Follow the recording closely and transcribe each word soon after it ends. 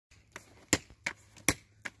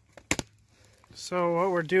So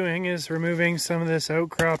what we're doing is removing some of this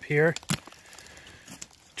outcrop here,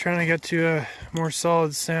 trying to get to a more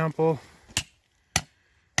solid sample.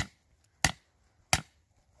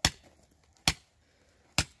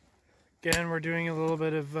 Again, we're doing a little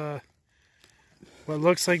bit of what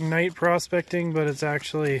looks like night prospecting, but it's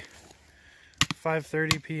actually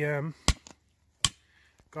 5:30 p.m.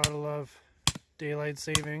 Gotta love daylight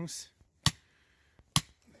savings.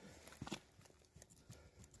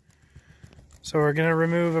 So we're going to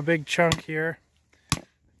remove a big chunk here,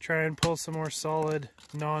 try and pull some more solid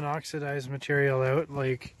non-oxidized material out,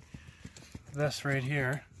 like this right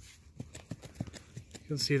here. You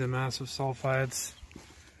can see the massive sulfides.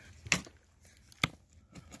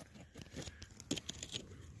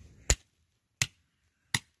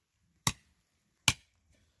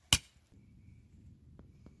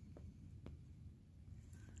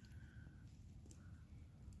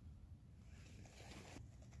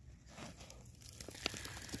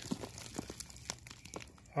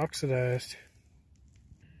 Oxidized.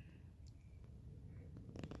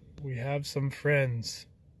 We have some friends.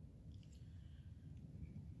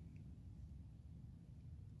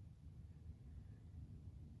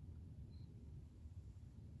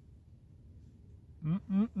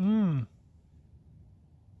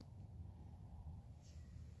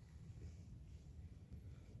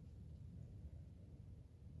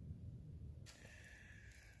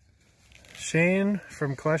 Shane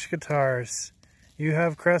from Clutch Guitars. You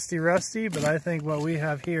have crusty rusty, but I think what we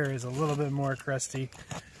have here is a little bit more crusty,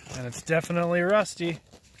 and it's definitely rusty.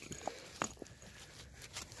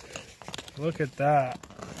 Look at that.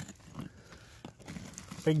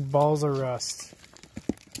 Big balls of rust.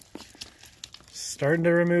 Starting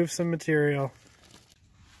to remove some material.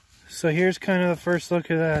 So here's kind of the first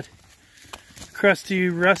look at that crusty,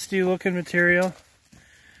 rusty looking material.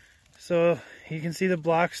 So you can see the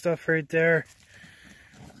black stuff right there.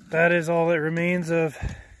 That is all that remains of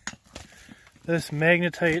this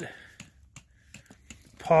magnetite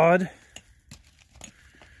pod.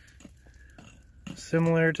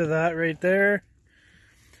 Similar to that right there.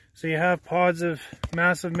 So you have pods of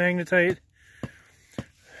massive magnetite,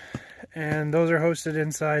 and those are hosted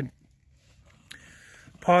inside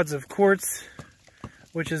pods of quartz,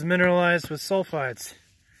 which is mineralized with sulfides.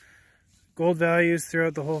 Gold values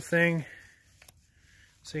throughout the whole thing.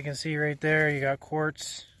 So you can see right there, you got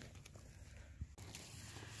quartz.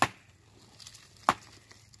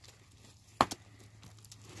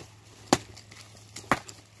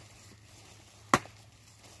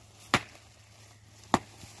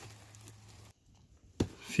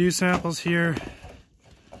 Few samples here.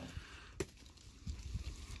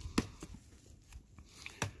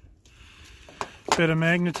 Bit of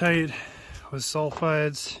magnetite with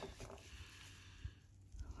sulfides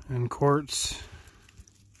and quartz.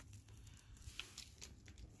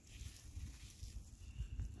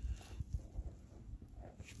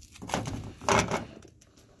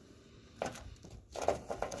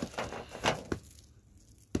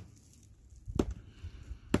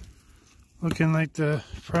 Looking like the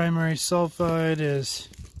primary sulfide is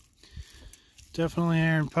definitely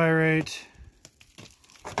iron pyrite.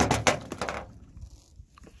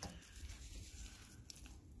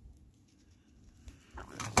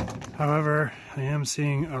 However, I am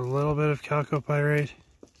seeing a little bit of chalcopyrite.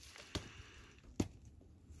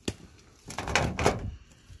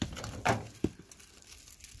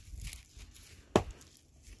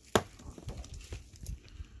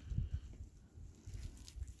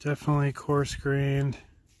 Definitely coarse grained.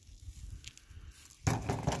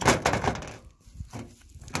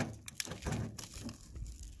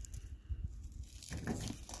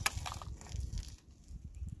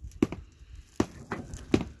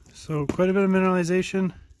 So quite a bit of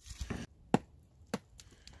mineralization.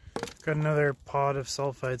 Got another pod of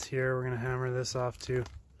sulfides here. We're going to hammer this off too.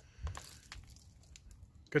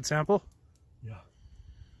 Good sample? Yeah.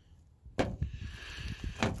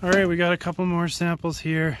 Alright, we got a couple more samples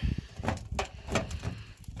here.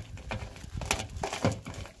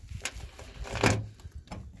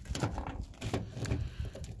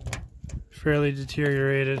 Fairly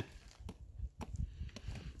deteriorated.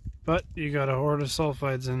 But you got a horde of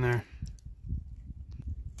sulfides in there.